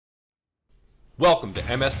Welcome to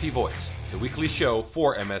MSP Voice, the weekly show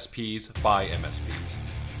for MSPs by MSPs.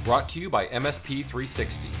 Brought to you by MSP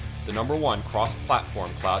 360, the #1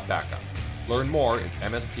 cross-platform cloud backup. Learn more at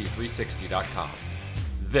msp360.com.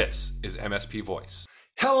 This is MSP Voice.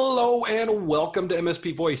 Hello and welcome to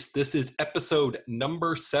MSP Voice. This is episode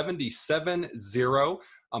number 770.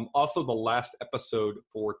 Also the last episode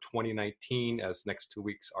for 2019, as next 2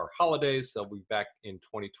 weeks are holidays. So we'll be back in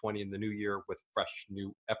 2020 in the new year with fresh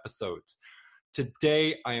new episodes.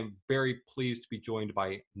 Today, I am very pleased to be joined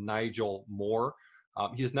by Nigel Moore.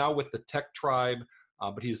 He is now with the Tech Tribe,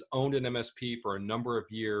 but he's owned an MSP for a number of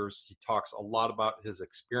years. He talks a lot about his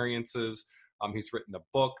experiences. He's written a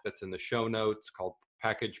book that's in the show notes called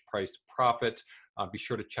Package Price Profit. Be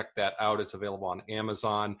sure to check that out. It's available on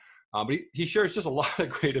Amazon. But he shares just a lot of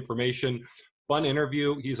great information. Fun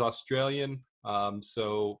interview. He's Australian,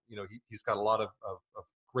 so he's got a lot of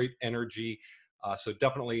great energy. So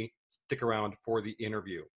definitely stick around for the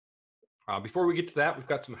interview. Before we get to that, we've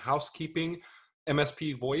got some housekeeping.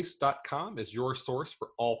 MSPvoice.com is your source for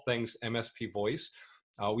all things MSP Voice.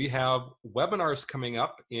 We have webinars coming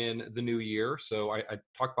up in the new year. So I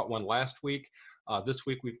talked about one last week. This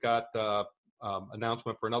week we've got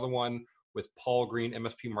announcement for another one with Paul Green,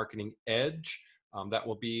 MSP Marketing Edge. That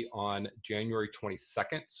will be on January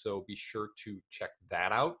 22nd. So be sure to check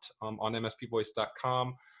that out on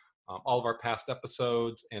MSPvoice.com. All of our past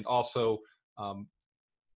episodes, and also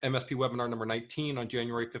MSP webinar number 19 on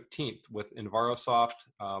January 15th with Envirosoft.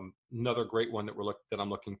 Another great one that I'm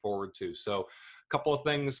looking forward to. So a couple of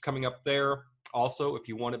things coming up there. Also, if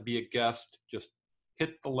you want to be a guest, just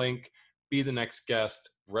hit the link, be the next guest,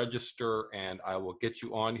 register, and I will get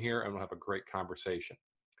you on here and we'll have a great conversation.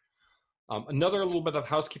 Another little bit of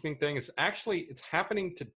housekeeping thing is it's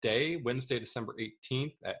happening today, Wednesday, December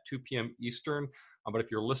 18th at 2 p.m. Eastern. But if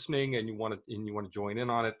you're listening and you want to join in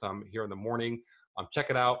on it here in the morning, check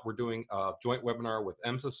it out. We're doing a joint webinar with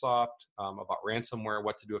Emsisoft about ransomware,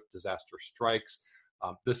 what to do if disaster strikes.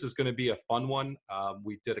 This is going to be a fun one.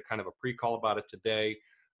 We did a kind of a pre-call about it today.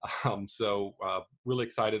 So really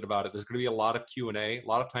excited about it. There's going to be a lot of Q&A, a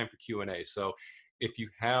lot of time for Q&A. So if you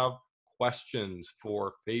have questions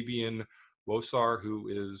for Fabian Wosar, who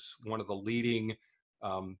is one of the leading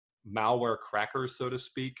malware crackers, so to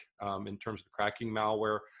speak, in terms of cracking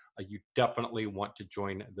malware, you definitely want to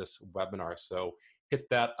join this webinar. So hit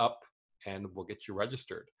that up and we'll get you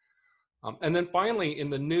registered. And then finally,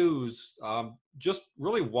 in the news, just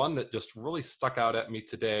really one that just really stuck out at me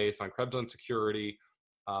today. It's on Krebs on Security,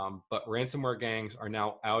 but ransomware gangs are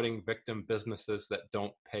now outing victim businesses that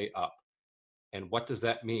don't pay up. And what does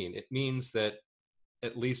that mean? It means that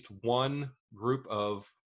at least one group of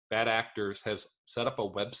bad actors has set up a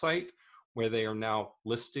website where they are now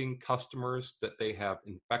listing customers that they have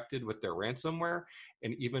infected with their ransomware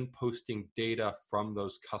and even posting data from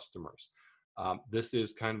those customers. This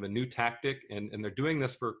is kind of a new tactic, and they're doing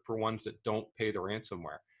this for ones that don't pay the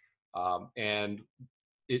ransomware. And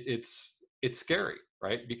it's scary,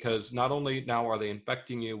 right? Because not only now are they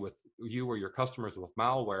infecting you or your customers with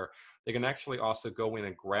malware, they can actually also go in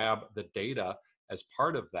and grab the data as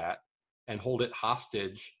part of that and hold it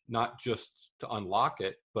hostage, not just to unlock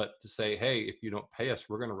it, but to say, hey, if you don't pay us,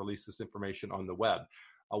 we're going to release this information on the web,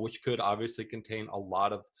 which could obviously contain a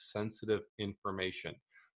lot of sensitive information.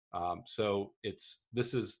 So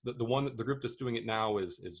this is the group that's doing it now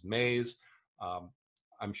is Maze.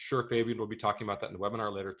 I'm sure Fabian will be talking about that in the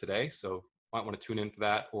webinar later today. So might want to tune in for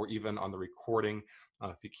that, or even on the recording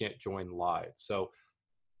if you can't join live. So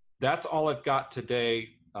that's all I've got today.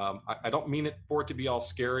 I don't mean it for it to be all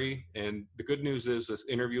scary. And the good news is this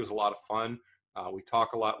interview is a lot of fun. We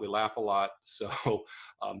talk a lot, we laugh a lot. So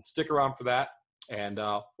stick around for that, and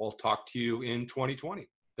we'll talk to you in 2020.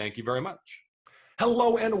 Thank you very much.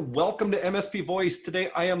 Hello and welcome to MSP Voice.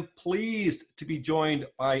 Today I am pleased to be joined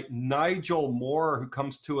by Nigel Moore, who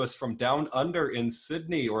comes to us from down under in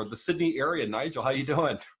Sydney, or the Sydney area. Nigel, how you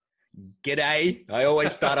doing? G'day. I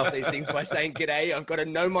always start off these things by saying g'day. I've got to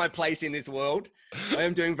know my place in this world. I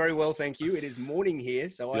am doing very well, thank you. It is morning here,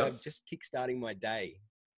 so I am just kickstarting my day.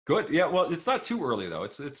 Good. Yeah, well, it's not too early, though.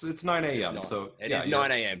 It's 9 a.m. So it is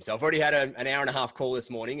 9 a.m. So I've already had an hour and a half call this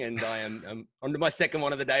morning, and I'm on to my second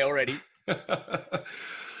one of the day already.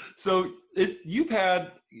 So you've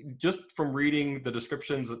had, just from reading the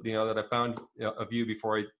descriptions that I found of you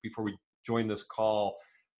before we joined this call,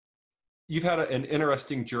 you've had an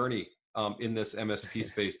interesting journey in this MSP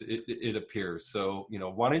space. It appears. So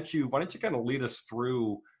why don't you kind of lead us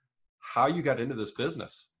through how you got into this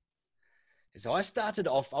business? So I started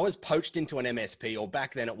off. I was poached into an MSP, or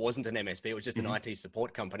back then it wasn't an MSP. It was just an IT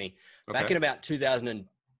support company. Back in about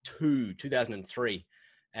 2002, 2003.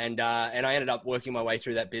 And I ended up working my way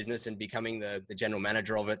through that business and becoming the general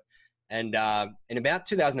manager of it. And in about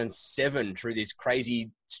 2007, through this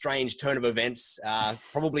crazy, strange turn of events,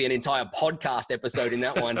 probably an entire podcast episode in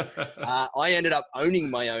that one, I ended up owning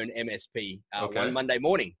my own MSP one Monday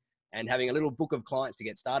morning and having a little book of clients to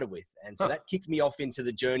get started with. And so that kicked me off into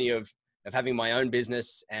the journey of having my own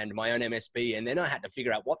business and my own MSP. And then I had to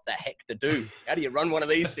figure out what the heck to do. How do you run one of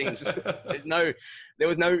these things? There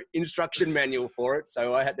was no instruction manual for it.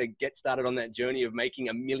 So I had to get started on that journey of making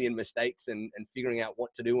a million mistakes and figuring out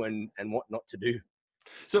what to do and what not to do.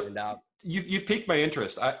 So you piqued my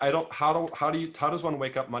interest. How does one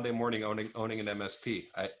wake up Monday morning owning an MSP?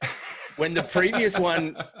 When the previous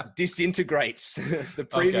one disintegrates, the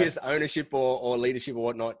previous ownership or leadership or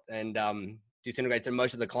whatnot, and disintegrates, and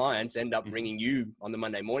most of the clients end up ringing you on the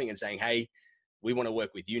Monday morning and saying, "Hey, we want to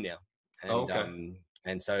work with you now." And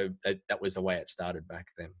and so that was the way it started back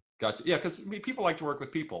then. Gotcha. Yeah, because people like to work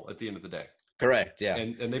with people at the end of the day. Correct. Yeah.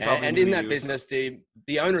 And they probably in that business, the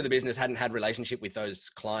owner of the business hadn't had relationship with those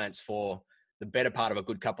clients for the better part of a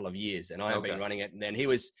good couple of years, and I have been running it. And then he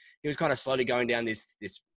was kind of slowly going down this,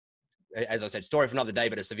 as I said, story for another day,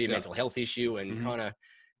 but a severe mental health issue, and kind of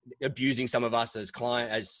abusing some of us as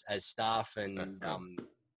as staff, and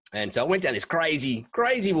so I went down this crazy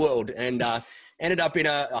world, and ended up in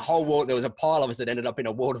a whole world. There was a pile of us that ended up in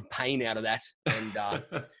a world of pain out of that,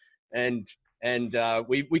 and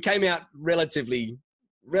we came out relatively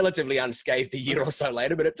unscathed a year or so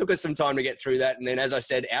later, but it took us some time to get through that. And then, as I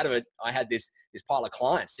said, out of it, I had this pile of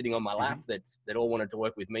clients sitting on my lap that all wanted to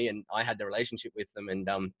work with me, and I had the relationship with them, and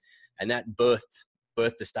that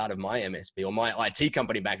birthed the start of my MSP, or my IT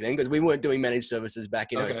company back then, because we weren't doing managed services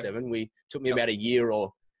back in 2007. We took me about a year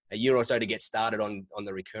or so to get started on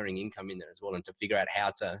the recurring income in there as well, and to figure out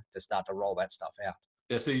how to start to roll that stuff out.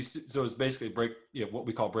 Yeah, so it's basically what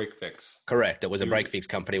we call break fix. Correct. It was a break fix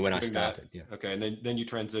company when I started. Yeah. Okay, and then you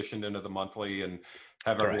transitioned into the monthly and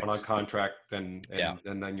have everyone on contract, and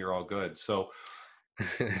then you're all good. So,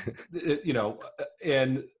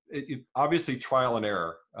 obviously trial and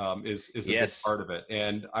error is a big part of it.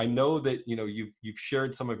 And I know that you've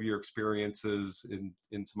shared some of your experiences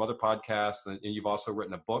in some other podcasts, and you've also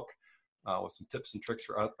written a book with some tips and tricks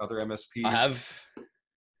for other MSPs. I have.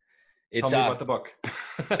 Tell me about the book.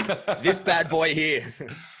 This bad boy here,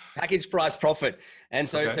 Package Price Profit. And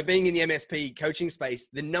so being in the MSP coaching space,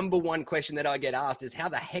 the number one question that I get asked is, how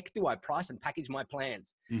the heck do I price and package my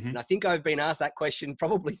plans? And I think I've been asked that question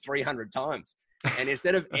probably 300 times. And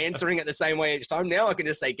instead of answering it the same way each time, now I can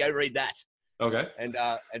just say, go read that. Okay. And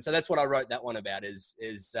so that's what I wrote that one about is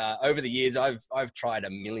over the years, I've tried a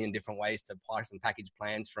million different ways to price and package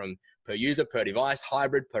plans, from per user, per device,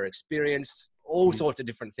 hybrid, per experience, all sorts of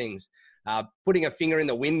different things. Putting a finger in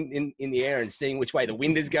the wind in the air and seeing which way the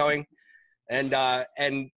wind is going. And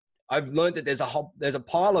I've learned that there's a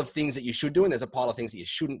pile of things that you should do, and there's a pile of things that you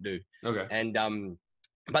shouldn't do. Okay. And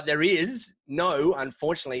but there is no,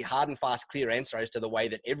 unfortunately, hard and fast, clear answer as to the way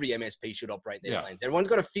that every MSP should operate their plans. Everyone's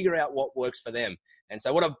got to figure out what works for them. And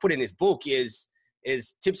so what I've put in this book is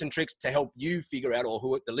tips and tricks to help you figure out,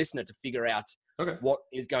 or the listener to figure out what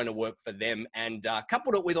is going to work for them, and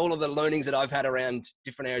coupled it with all of the learnings that I've had around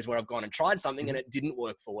different areas where I've gone and tried something and it didn't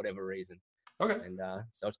work for whatever reason. Okay. And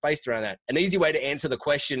so it's based around that. An easy way to answer the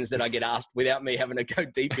questions that I get asked without me having to go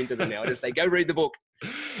deep into them now. I just say, go read the book.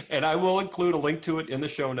 And I will include a link to it in the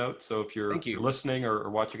show notes. So if you're listening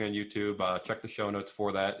or watching on YouTube, check the show notes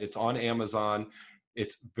for that. It's on Amazon.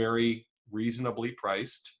 It's very reasonably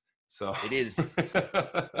priced. So it is.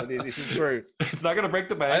 This is true. It's not going to break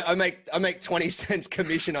the bank. I make 20 cents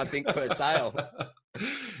commission, I think, per sale.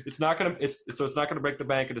 It's not going to break the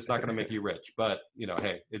bank, and it's not going to make you rich. But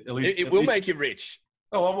hey, at least it will make you rich.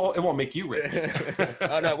 Oh, well, it won't make you rich.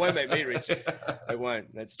 Oh no, it won't make me rich. It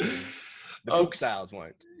won't. That's true. The book sales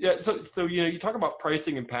won't. Yeah. So you talk about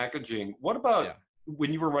pricing and packaging. What about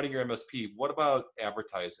when you were running your MSP? What about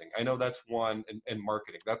advertising? I know that's one, and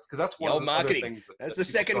marketing. That's one of the marketing. Other things. That's the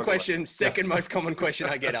second question. Second most common question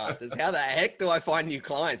I get asked is, how the heck do I find new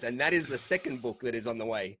clients? And that is the second book that is on the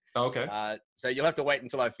way. Okay. So you'll have to wait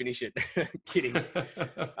until I finish it. Kidding.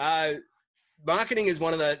 Marketing is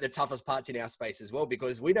one of the toughest parts in our space as well,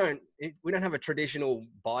 because we don't have a traditional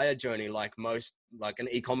buyer journey like an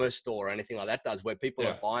e-commerce store or anything like that does, where people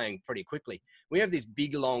are buying pretty quickly. We have this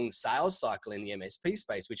big, long sales cycle in the MSP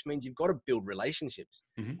space, which means you've got to build relationships.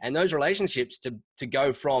 And those relationships to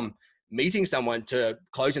go from meeting someone to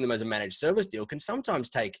closing them as a managed service deal can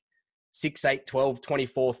sometimes take 6, 8, 12,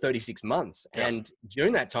 24, 36 months. Yeah. And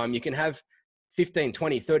during that time, you can have 15,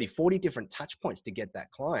 20, 30, 40 different touch points to get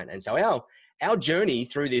that client. And so our journey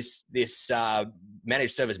through this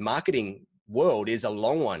managed service marketing world is a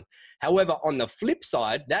long one. However, on the flip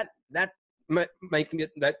side, that might make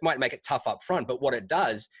it tough up front. But what it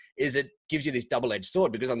does is it gives you this double-edged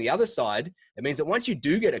sword, because on the other side, it means that once you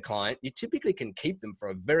do get a client, you typically can keep them for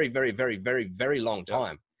a very, very, very, very, very long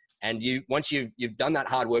time. And once you've done that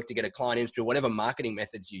hard work to get a client in through whatever marketing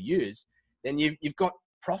methods you use, then you've got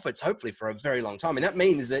profits hopefully for a very long time. And that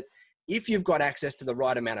means that if you've got access to the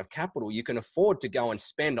right amount of capital, you can afford to go and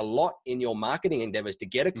spend a lot in your marketing endeavors to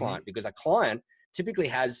get a client, because a client typically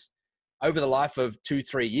has, over the life of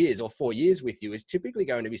 2-3 years or 4 years with you, is typically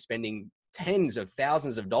going to be spending tens of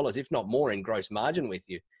thousands of dollars, if not more, in gross margin with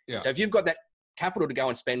you. Yeah. So if you've got that capital to go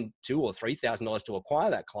and spend $2,000 or $3,000 to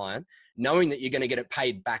acquire that client, knowing that you're going to get it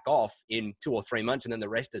paid back off in 2 or 3 months, and then the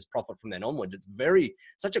rest is profit from then onwards, it's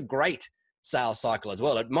such a great sales cycle as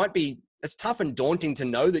well. It's tough and daunting to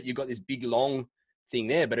know that you've got this big, long thing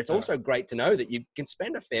there, but it's also great to know that you can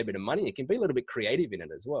spend a fair bit of money. You can be a little bit creative in it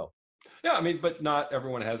as well. Yeah, I mean, but not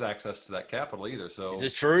everyone has access to that capital either. So this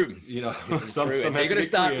is true. You know, so you're going to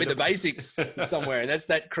start with the basics somewhere, and that's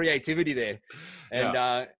that creativity there.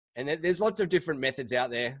 And and there's lots of different methods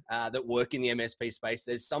out there that work in the MSP space.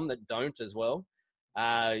 There's some that don't as well.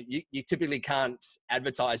 You typically can't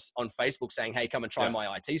advertise on Facebook saying, "Hey, come and try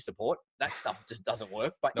my IT support." That stuff just doesn't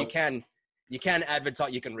work. But you can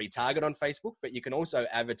advertise. You can retarget on Facebook, but you can also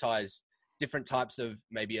advertise different types of,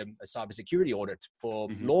 maybe a cybersecurity audit for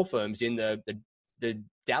law firms in the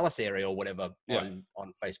Dallas area or whatever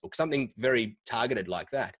on Facebook. Something very targeted like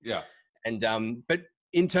that. Yeah. And but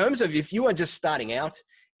in terms of, if you are just starting out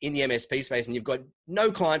in the MSP space and you've got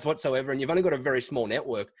no clients whatsoever and you've only got a very small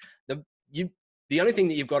network, the only thing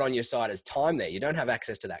that you've got on your side is time there. You don't have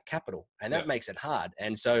access to that capital, and that makes it hard.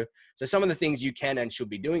 And so some of the things you can and should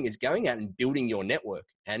be doing is going out and building your network.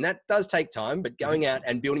 And that does take time, but going out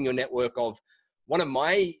and building your network of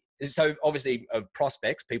obviously of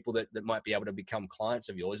prospects, people that might be able to become clients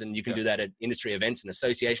of yours. And you can do that at industry events and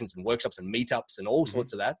associations and workshops and meetups and all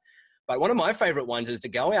sorts of that. But one of my favorite ones is to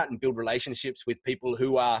go out and build relationships with people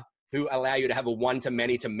who allow you to have a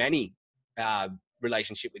one-to-many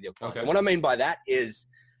relationship with your clients. And what I mean by that is,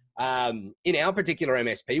 in our particular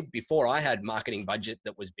MSP, before I had marketing budget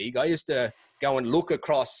that was big, I used to go and look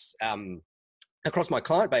across my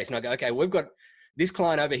client base, and I go, okay, we've got this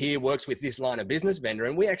client over here works with this line of business vendor,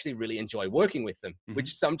 and we actually really enjoy working with them,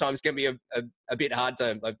 which sometimes can be a bit hard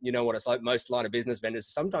to, you know what it's like, most line of business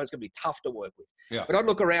vendors sometimes can be tough to work with. Yeah. But I'd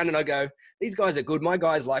look around and I go, these guys are good. My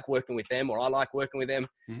guys like working with them, or I like working with them.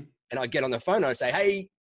 And I get on the phone and I say, hey,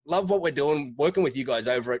 love what we're doing, working with you guys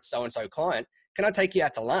over at so-and-so client. Can I take you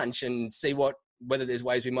out to lunch and see whether there's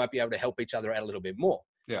ways we might be able to help each other out a little bit more?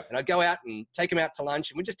 Yeah. And I go out and take them out to lunch,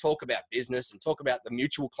 and we just talk about business and talk about the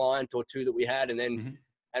mutual client or two that we had, and then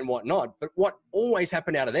and whatnot. But what always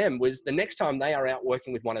happened out of them was the next time they are out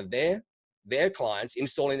working with one of their clients,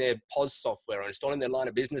 installing their POS software or installing their line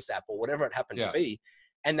of business app or whatever it happened to be,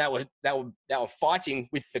 and they were fighting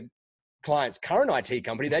with the client's current IT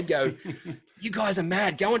company, they'd go, you guys are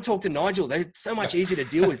mad. Go and talk to Nigel. They're so much easier to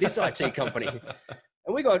deal with, this IT company.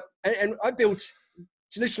 And I built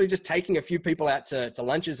literally just taking a few people out to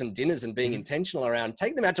lunches and dinners and being intentional around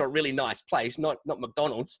taking them out to a really nice place, not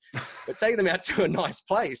McDonald's, but taking them out to a nice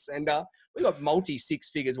place. And we got multi-6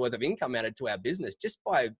 figures worth of income added to our business just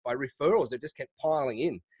by referrals that just kept piling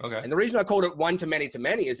in. Okay. And the reason I called it one-to-many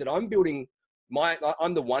is that I'm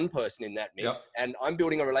the one person in that mix, and I'm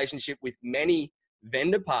building a relationship with many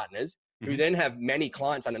vendor partners who then have many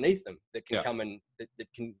clients underneath them that can come and that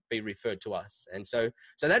can be referred to us. And so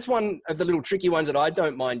that's one of the little tricky ones that I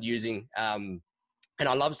don't mind using. And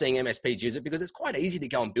I love seeing MSPs use it because it's quite easy to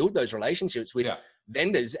go and build those relationships with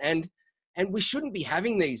vendors. And we shouldn't be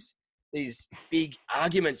having these big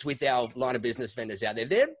arguments with our line of business vendors out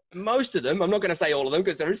there. Most of them, I'm not going to say all of them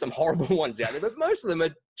because there is some horrible ones out there, but most of them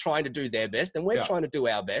are trying to do their best, and we're trying to do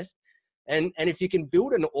our best. And if you can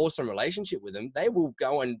build an awesome relationship with them, they will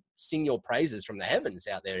go and sing your praises from the heavens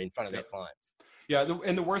out there in front of their clients. Yeah.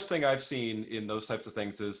 And the worst thing I've seen in those types of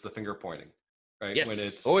things is the finger pointing, right? Yes. When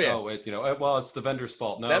it's, it's the vendor's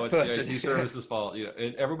fault. No, it's the IT service's fault. You know,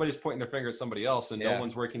 and everybody's pointing their finger at somebody else, and no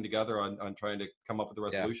one's working together on trying to come up with a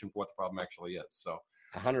resolution for what the problem actually is. So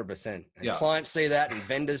 100%. And clients see that, and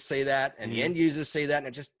vendors see that, and the end users see that, and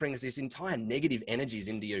it just brings this entire negative energies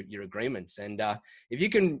into your agreements. And if you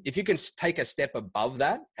can take a step above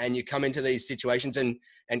that, and you come into these situations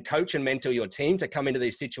and coach and mentor your team to come into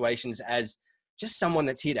these situations as just someone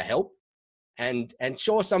that's here to help. And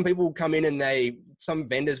sure, some people will come in and some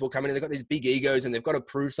vendors will come in and they've got these big egos and they've got to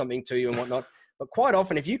prove something to you and whatnot. But quite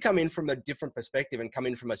often, if you come in from a different perspective and come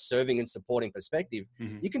in from a serving and supporting perspective,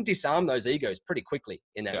 you can disarm those egos pretty quickly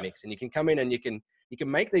in that mix. And you can come in and you can you can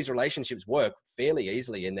make these relationships work fairly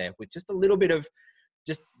easily in there with just a little bit of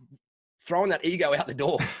just throwing that ego out the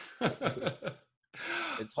door.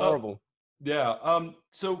 It's horrible.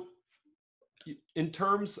 So in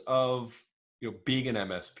terms of, being an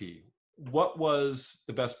MSP, what was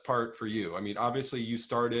the best part for you? I mean, obviously you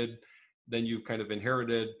started, then you kind of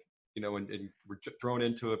inherited, and were thrown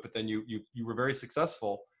into it, but then you were very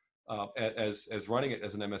successful as running it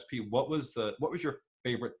as an MSP. What was your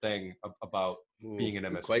favorite thing about being an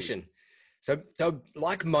MSP? Good question. So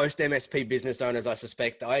like most MSP business owners, I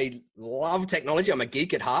suspect, I love technology. I'm a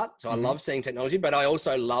geek at heart, so I love seeing technology, but I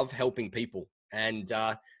also love helping people. And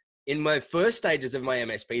in my first stages of my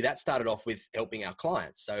MSP, that started off with helping our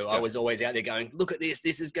clients. So I was always out there going, look at this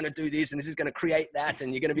is going to do this, and this is going to create that,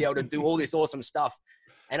 and you're going to be able to do all this awesome stuff.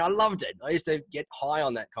 And I loved it. I used to get high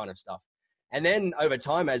on that kind of stuff. And then over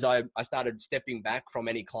time, as I started stepping back from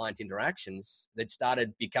any client interactions, that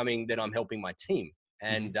started becoming that I'm helping my team.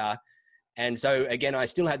 And so again, I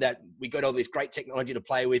still had that, we got all this great technology to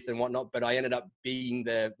play with and whatnot, but I ended up being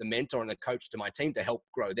the mentor and the coach to my team to help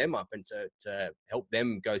grow them up and to help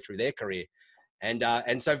them go through their career. And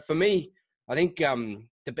so for me, I think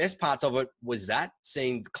the best parts of it was that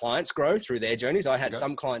seeing clients grow through their journeys. I had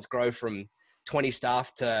some clients grow from 20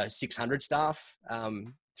 staff to 600 staff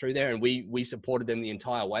through there, and we supported them the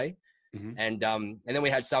entire way. And then we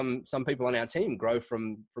had some people on our team grow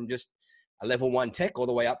from just a level 1 tech all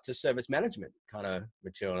the way up to service management kind of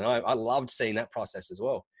material. And I loved seeing that process as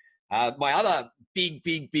well. My other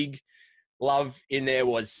big love in there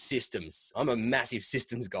was systems. I'm a massive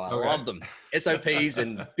systems guy. I love them. SOPs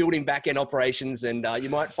and building back-end operations. And you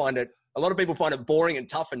might find it, a lot of people find it boring and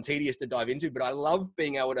tough and tedious to dive into, but I love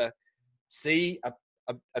being able to see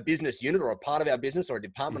a business unit or a part of our business or a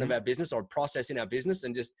department of our business or a process in our business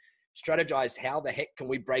and just strategize how the heck can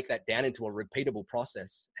we break that down into a repeatable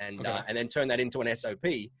process and then turn that into an SOP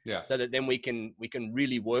so that then we can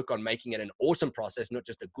really work on making it an awesome process, not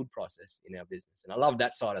just a good process in our business. And I love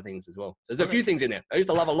that side of things as well. There's a few things in there I used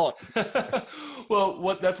to love a lot.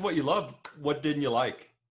 Well, that's what you loved. What didn't you like?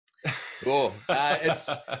 It's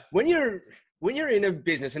when you're in a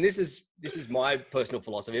business, and this is my personal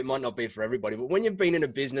philosophy, it might not be for everybody, but when you've been in a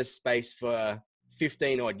business space for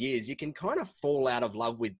 15 odd years, you can kind of fall out of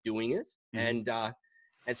love with doing it. And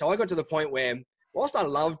so I got to the point where, whilst I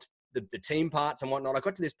loved the team parts and whatnot, I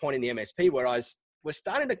got to this point in the MSP where we're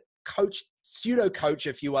starting to pseudo coach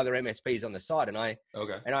a few other MSPs on the side. And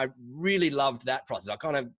I really loved that process. I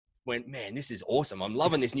kind of went, man, this is awesome. I'm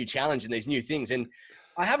loving this new challenge and these new things. And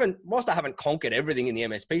whilst I haven't conquered everything in the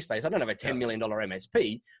MSP space, I don't have a $10 million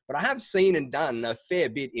MSP, but I have seen and done a fair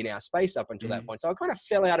bit in our space up until that point. So I kind of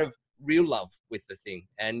fell out of real love with the thing.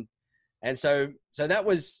 And so that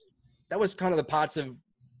was kind of the parts of,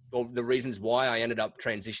 or the reasons why I ended up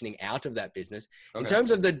transitioning out of that business. In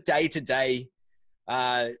terms of the day-to-day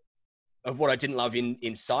of what I didn't love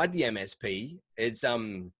inside the MSP, it's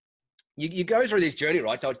you go through this journey,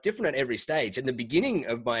 right? So it's different at every stage. In the beginning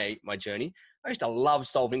of my journey, I used to love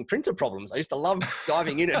solving printer problems. I used to love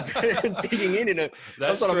diving in and digging in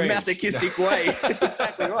some sort of masochistic way.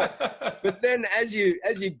 Exactly right. But then as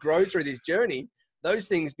you grow through this journey, those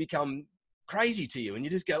things become crazy to you. And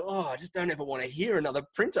you just go, I just don't ever want to hear another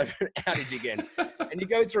printer outage again. And you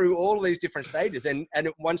go through all of these different stages. And at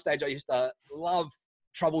one stage, I used to love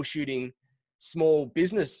troubleshooting small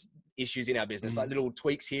business issues in our business, like little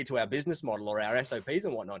tweaks here to our business model or our SOPs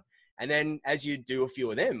and whatnot. And then as you do a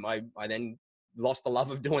few of them, I then lost the love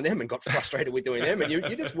of doing them and got frustrated with doing them. And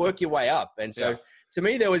you just work your way up. And so to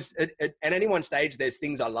me, there was, at any one stage, there's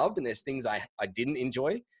things I loved and there's things I didn't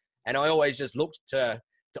enjoy. And I always just looked to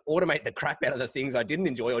automate the crap out of the things I didn't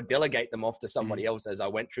enjoy or delegate them off to somebody else as I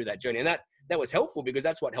went through that journey. And that was helpful because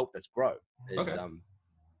that's what helped us grow.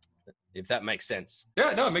 If that makes sense.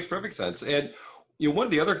 Yeah, no, it makes perfect sense. And one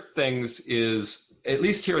of the other things is, at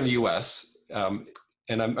least here in the US,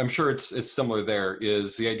 and I'm sure it's similar there,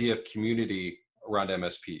 is the idea of community around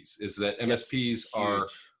MSPs, is that MSPs are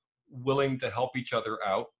willing to help each other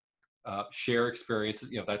out, share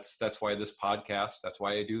experiences. That's why this podcast, that's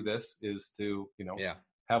why I do this, is to,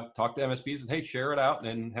 talk to MSPs and, hey, share it out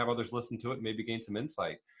and have others listen to it, maybe gain some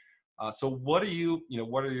insight. So what are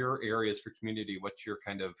your areas for community? What's your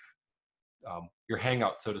kind of, your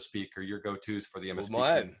hangout, so to speak, or your go-tos for the MSP?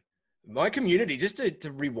 Well, my community, just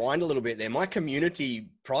to rewind a little bit there, my community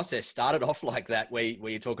process started off like that, where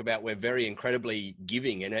you talk about we're very incredibly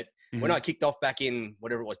giving. And when I kicked off back in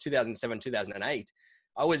whatever it was, 2007, 2008,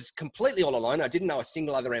 I was completely all alone. I didn't know a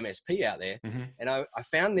single other MSP out there. And I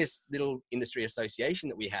found this little industry association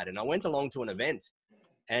that we had, and I went along to an event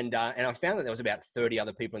And I found that there was about 30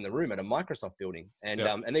 other people in the room at a Microsoft building.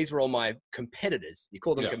 And these were all my competitors. You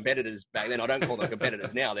call them competitors back then. I don't call them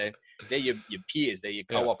competitors now. They're your peers. They're your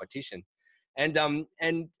co-opetition. And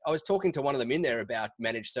I was talking to one of them in there about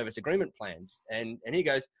managed service agreement plans. And he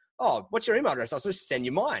goes, "Oh, what's your email address? I'll just send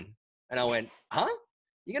you mine." And I went, "Huh?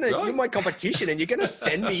 You're my competition and you're going to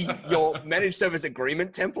send me your managed service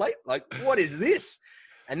agreement template? Like, what is this?"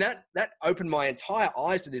 And that opened my entire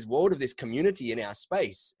eyes to this world of this community in our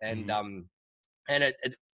space. And, and it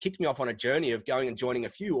kicked me off on a journey of going and joining a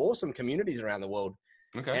few awesome communities around the world.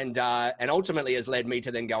 Okay. And ultimately has led me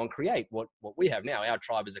to then go and create what we have now. Our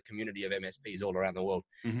tribe is a community of MSPs all around the world.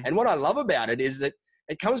 And what I love about it is that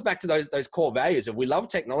it comes back to those core values of we love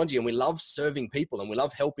technology and we love serving people and we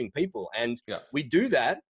love helping people. And we do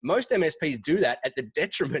that. Most MSPs do that at the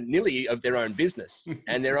detriment nearly of their own business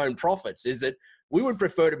and their own profits. Is that we would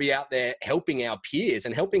prefer to be out there helping our peers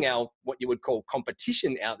and helping our, what you would call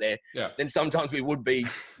competition out there than sometimes we would be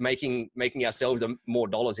making ourselves more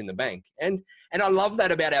dollars in the bank. And I love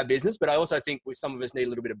that about our business, but I also think some of us need a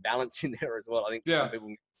little bit of balance in there as well. I think some people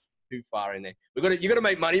get too far in there. You got to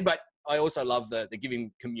make money, but I also love the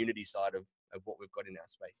giving community side of what we've got in our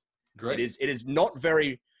space. Great. It is not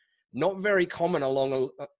very common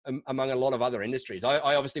among a lot of other industries.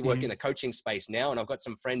 I obviously work in the coaching space now, and I've got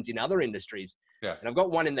some friends in other industries. And I've got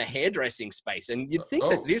one in the hairdressing space. And you'd think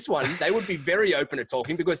that this one, they would be very open to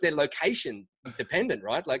talking because they're location dependent,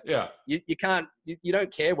 right? Like you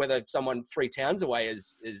don't care whether someone 3 towns away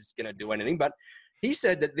is going to do anything. But he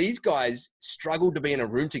said that these guys struggle to be in a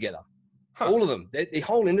room together. All of them, the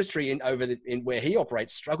whole industry in where he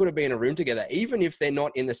operates struggle to be in a room together, even if they're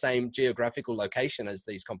not in the same geographical location as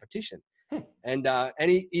these competition. And I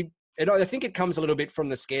think it comes a little bit from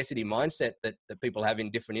the scarcity mindset that people have in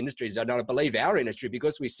different industries. I believe our industry,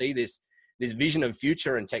 because we see this vision of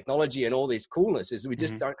future and technology and all this coolness, is we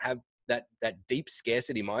just don't have that deep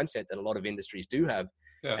scarcity mindset that a lot of industries do have.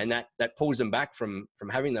 And that pulls them back from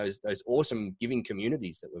having those awesome giving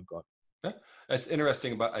communities that we've got. Yeah, it's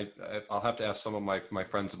interesting. I'll have to ask some of my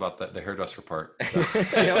friends about the hairdresser part.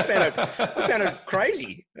 I found it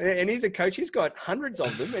crazy. And he's a coach. He's got hundreds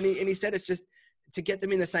of them, and he said it's just to get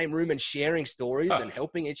them in the same room and sharing stories and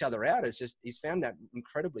helping each other out. It's just he's found that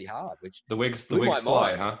incredibly hard. Which the wigs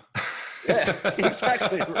fly, huh? Yeah,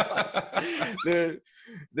 exactly right.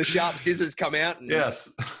 The sharp scissors come out. And,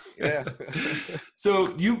 yes. Yeah.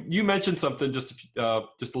 So you mentioned something just a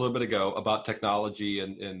little bit ago about technology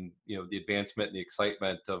and the advancement and the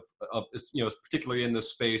excitement of particularly in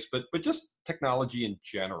this space, but just technology in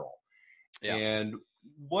general. Yeah. And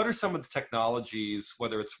what are some of the technologies,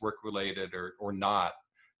 whether it's work related or not,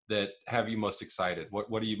 that have you most excited?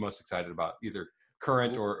 What are you most excited about, either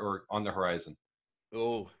current or on the horizon?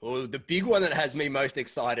 Oh, the big one that has me most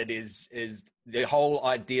excited is the whole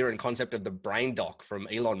idea and concept of the brain dock from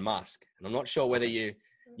Elon Musk. And I'm not sure whether you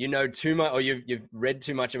know too much or you've read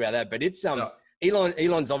too much about that, but it's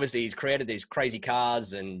Elon's obviously he's created these crazy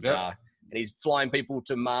cars and he's flying people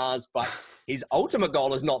to Mars, but his ultimate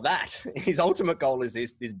goal is not that. His ultimate goal is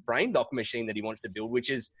this brain dock machine that he wants to build, which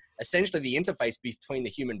is essentially the interface between the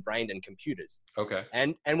human brain and computers. Okay.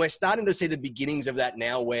 And we're starting to see the beginnings of that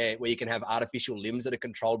now where you can have artificial limbs that are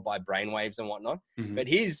controlled by brainwaves and whatnot. Mm-hmm. But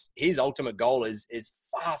his ultimate goal is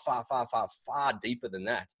far deeper than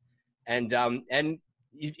that. And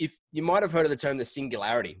if you might have heard of the term the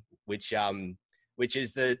singularity, which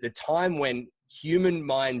is the time when human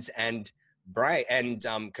minds and brain and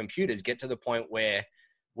computers get to the point where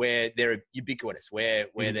they're ubiquitous, where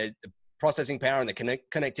the processing power and the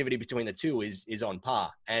connectivity between the two is on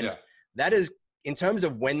par. And that is, in terms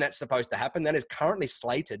of when that's supposed to happen, that is currently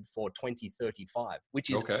slated for 2035, which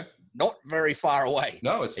is not very far away.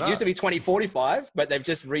 No, it's not. It used to be 2045, but they've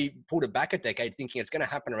just pulled it back a decade, thinking it's going to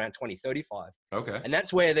happen around 2035. Okay. And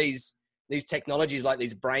that's where these technologies like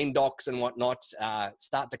these brain docks and whatnot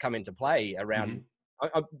start to come into play around.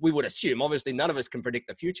 We would assume, obviously none of us can predict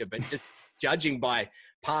the future, but just judging by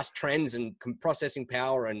past trends and processing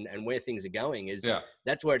power and where things are going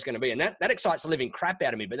that's where it's going to be. And that excites the living crap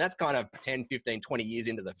out of me, but that's kind of 10, 15, 20 years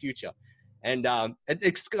into the future. And it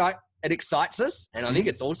excites us. And I think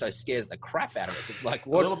it also scares the crap out of us. It's like,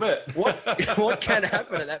 what, a little bit. what can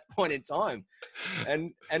happen at that point in time?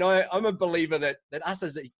 And I'm a believer that us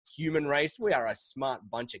as a human race, we are a smart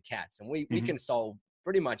bunch of cats, and we can solve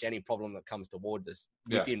pretty much any problem that comes towards us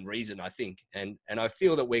within reason, I think. And I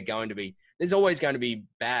feel that there's always going to be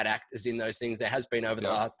bad actors in those things. There has been over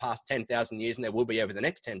the past 10,000 years, and there will be over the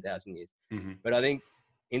next 10,000 years. Mm-hmm. But I think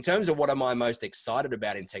in terms of what am I most excited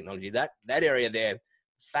about in technology, that area there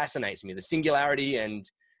fascinates me. The singularity and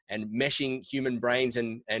and meshing human brains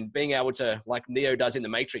and being able to, like Neo does in the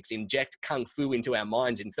Matrix, inject kung fu into our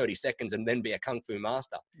minds in 30 seconds and then be a kung fu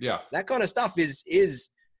master. Yeah. That kind of stuff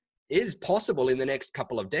is possible in the next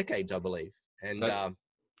couple of decades, I believe. And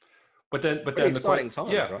but then exciting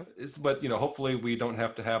times, yeah, right? But hopefully we don't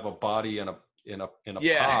have to have a body in a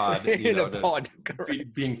pod, in a pod,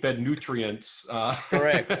 being fed nutrients.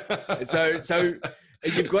 Correct. And so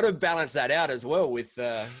you've got to balance that out as well with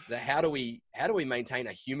the how do we maintain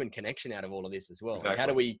a human connection out of all of this as well? Exactly. And how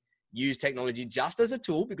do we use technology just as a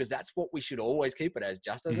tool, because that's what we should always keep it as,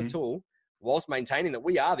 just as a tool, whilst maintaining that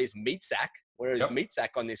we are this meat sack, whereas meat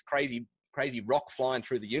sack on this crazy rock flying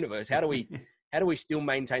through the universe. How do we still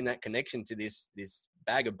maintain that connection to this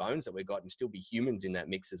bag of bones that we got and still be humans in that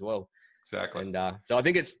mix as well? Exactly. And so I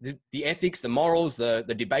think it's the ethics, the morals, the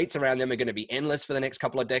debates around them are going to be endless for the next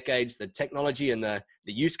couple of decades. The technology and the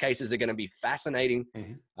use cases are going to be fascinating.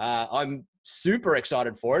 I'm super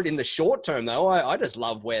excited for it. In the short term, though, I just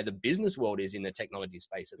love where the business world is in the technology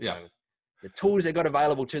space at the moment. The tools they've got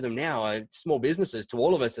available to them now are small businesses, to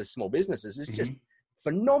all of us as small businesses. It's just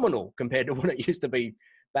phenomenal compared to what it used to be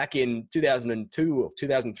back in 2002 or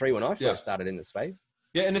 2003 when I first started in the space.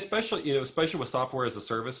 Yeah, and especially with software as a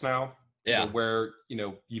service now. Where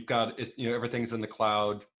you've got it, everything's in the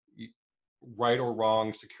cloud, right or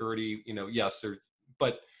wrong, security, yes,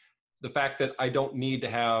 but the fact that I don't need to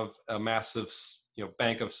have a massive,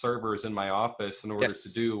 bank of servers in my office in order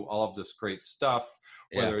to do all of this great stuff,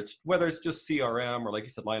 whether it's just CRM or, like you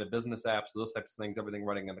said, line of business apps, those types of things, everything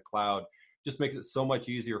running in the cloud just makes it so much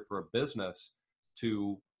easier for a business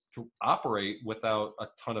to operate without a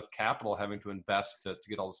ton of capital having to invest to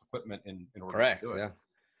get all this equipment in order to do it. Yeah.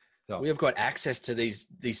 So we have got access to these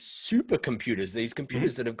supercomputers, these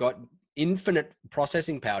computers that have got infinite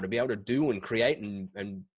processing power to be able to do and create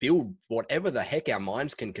and build whatever the heck our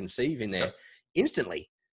minds can conceive in there instantly.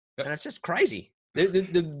 And it's just crazy.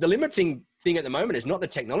 The limiting thing at the moment is not the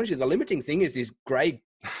technology. The limiting thing is this gray,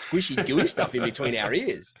 squishy, gooey stuff in between our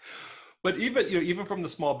ears. But even from the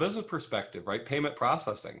small business perspective, right? Payment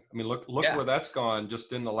processing. I mean, look where that's gone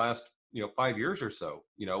just in the last 5 years or so,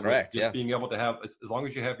 Correct, being able to have, as long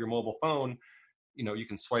as you have your mobile phone, you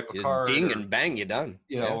can swipe a just card, ding and bang, you're done.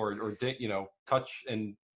 Or touch,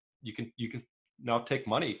 and you can now take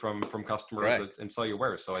money from customers and sell your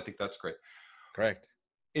wares. So I think that's great. Correct.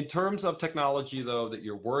 In terms of technology, though, that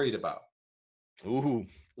you're worried about,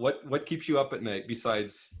 what keeps you up at night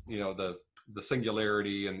besides the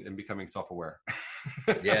singularity and becoming self-aware?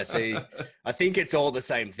 See, I think it's all the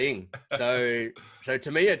same thing. So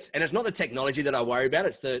to me, it's not the technology that I worry about.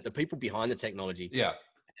 It's the people behind the technology. Yeah.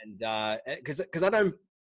 And because I don't,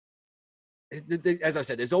 as I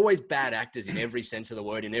said, there's always bad actors in every sense of the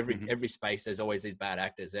word. In every space, there's always these bad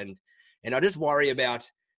actors. And I just worry about,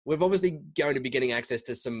 we're obviously going to be getting access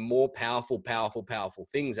to some more powerful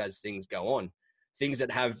things as things go on. Things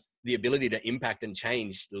that have the ability to impact and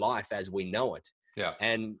change life as we know it. Yeah.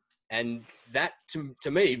 And that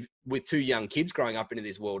to me, with two young kids growing up into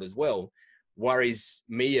this world as well, worries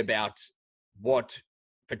me about what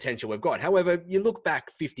potential we've got. However, you look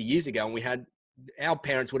back 50 years ago and our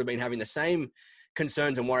parents would have been having the same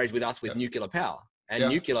concerns and worries with us with nuclear power and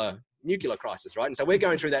nuclear crisis, right? And so we're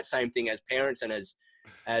going through that same thing as parents and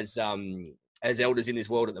as elders in this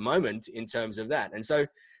world at the moment in terms of that. And so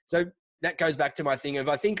that goes back to my thing of,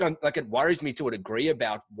 I think it worries me to a degree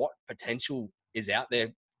about what potential is out there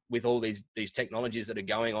with all these technologies that are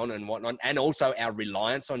going on and whatnot, and also our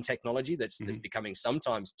reliance on technology that's becoming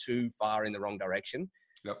sometimes too far in the wrong direction.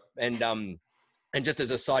 Yep. And just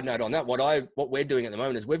as a side note on that, what we're doing at the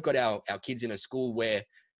moment is we've got our kids in a school where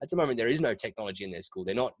at the moment there is no technology in their school.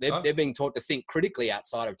 They're being taught to think critically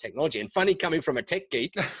outside of technology. And funny, coming from a tech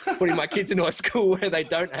geek, putting my kids into a school where they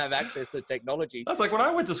don't have access to technology. That's like when I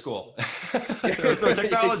went to school. There's no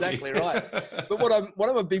technology. Exactly right. But what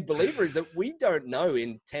I'm a big believer is that we don't know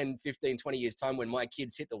in 10, 15, 20 years time when my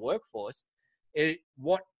kids hit the workforce,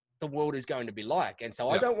 what the world is going to be like. And so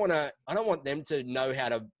I don't want them to know how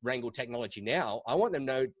to wrangle technology now. I want them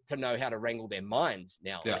to know how to wrangle their minds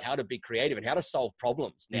now, and how to be creative and how to solve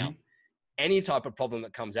problems now. Any type of problem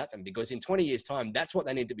that comes at them, because in 20 years time, that's what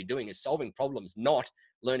they need to be doing, is solving problems, not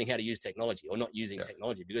learning how to use technology or not using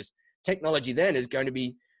technology, because technology then is going to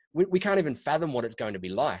be, we can't even fathom what it's going to be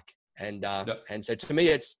like. And so to me,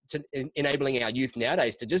 it's enabling our youth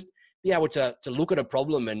nowadays to just be able to look at a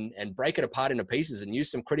problem and break it apart into pieces and use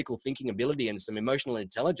some critical thinking ability and some emotional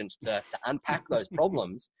intelligence to unpack those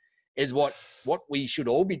problems is what we should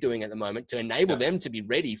all be doing at the moment to enable them to be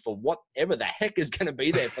ready for whatever the heck is going to be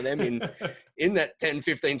there for them in that 10,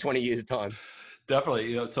 15, 20 years time.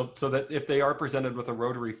 Definitely. So that if they are presented with a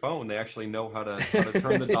rotary phone, they actually know how to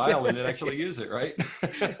turn the dial and then actually use it, right?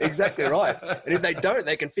 Exactly right. And if they don't,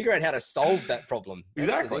 they can figure out how to solve that problem. That's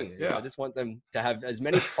exactly. Yeah. I just want them to have as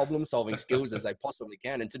many problem-solving skills as they possibly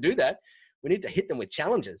can. And to do that, we need to hit them with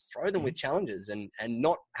challenges, throw them with challenges, and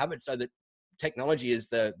not have it so that technology is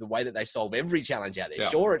the way that they solve every challenge out there. Yeah.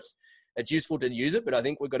 Sure, it's useful to use it, but I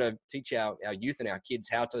think we've got to teach our youth and our kids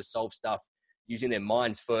how to solve stuff using their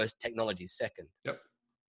minds first, technology second. Yep,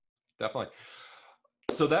 definitely.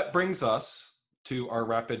 So that brings us to our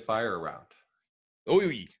rapid fire round. Oh,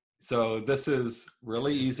 so this is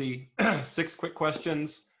really easy. 6 quick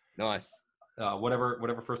questions. Nice.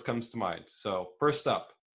 Whatever first comes to mind. So first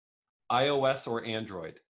up, iOS or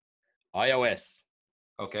Android? iOS.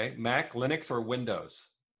 Okay. Mac, Linux, or Windows?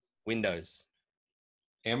 Windows.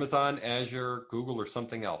 Amazon, Azure, Google, or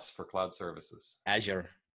something else for cloud services? Azure.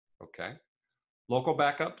 Okay. Local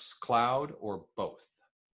backups, cloud, or both?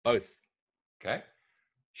 Both. Okay.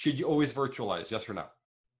 Should you always virtualize? Yes or no?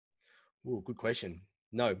 Ooh, good question.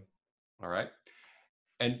 No. All right.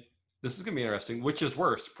 And this is going to be interesting. Which is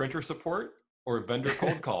worse, printer support or vendor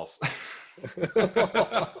cold calls?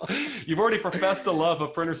 You've already professed the love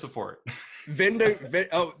of printer support.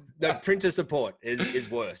 The printer support is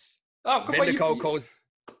worse. Oh, vendor cold calls.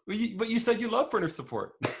 But you said you love printer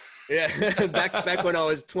support. Yeah, back when I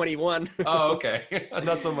was 21. Oh, okay.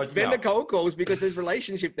 Not so much vendor now. cold calls, because there's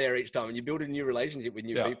relationship there each time, and you build a new relationship with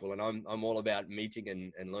new people. And I'm all about meeting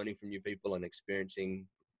and learning from new people and experiencing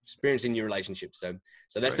new relationships. So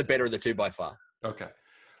that's the better of the two by far. Okay.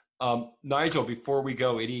 Nigel, before we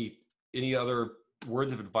go, any other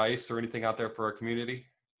words of advice or anything out there for our community?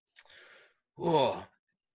 Oh,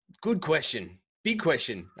 good question. Big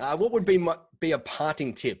question. What would be a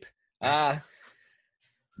parting tip?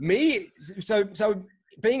 So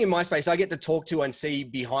being in my space, I get to talk to and see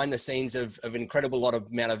behind the scenes of an incredible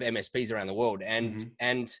amount of MSPs around the world.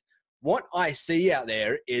 And what I see out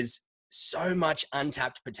there is so much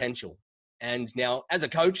untapped potential. And now as a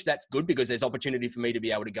coach, that's good because there's opportunity for me to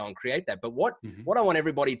be able to go and create that. But what I want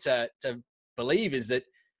everybody to believe is that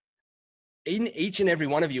in each and every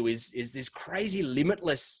one of you is this crazy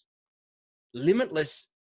limitless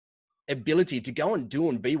ability to go and do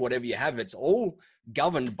and be whatever you have. It's all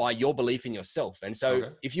governed by your belief in yourself. And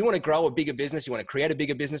so if you want to grow a bigger business, you want to create a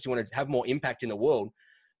bigger business, you want to have more impact in the world,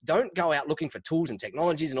 don't go out looking for tools and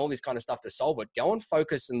technologies and all this kind of stuff to solve it. Go and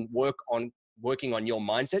focus and working on your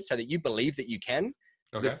mindset so that you believe that you can.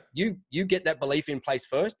 Okay. You get that belief in place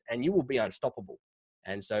first and you will be unstoppable.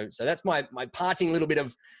 And so that's my parting little bit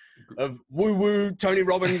of woo Tony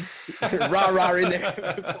Robbins rah in there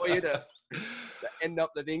for you to end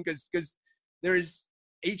up the thing, because there is,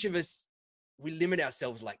 each of us, we limit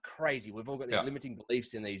ourselves like crazy. We've all got these limiting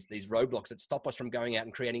beliefs in these roadblocks that stop us from going out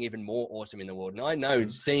and creating even more awesome in the world. And I know,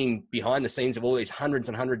 seeing behind the scenes of all these hundreds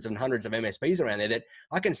and hundreds and hundreds of MSPs around there, that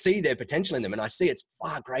I can see their potential in them, and I see it's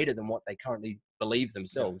far greater than what they currently believe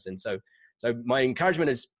themselves. And so my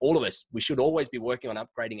encouragement is, all of us, we should always be working on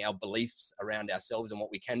upgrading our beliefs around ourselves and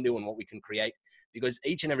what we can do and what we can create, because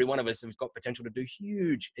each and every one of us has got potential to do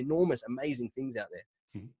huge, enormous, amazing things out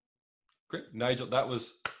there. Great. Nigel, that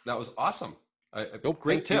was awesome.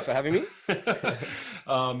 Great tip. Thank you for having me.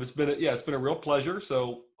 It's been a real pleasure.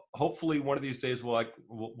 So hopefully one of these days we'll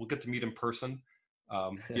get to meet in person.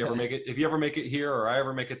 If you ever make it here, or I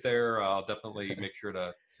ever make it there, I'll definitely make sure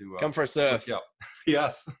to come for a surf.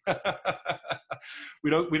 Yes. We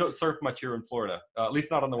don't surf much here in Florida, at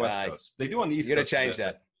least not on the West Coast. They do on the East Coast. You got to change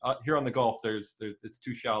that. Here on the Gulf, it's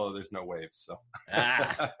too shallow. There's no waves. So.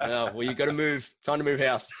 Well, you got to move. Time to move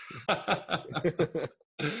house.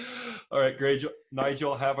 All right, great,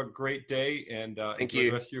 Nigel. Have a great day, and enjoy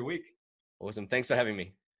the rest of your week. Awesome. Thanks for having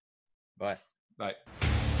me. Bye. Bye.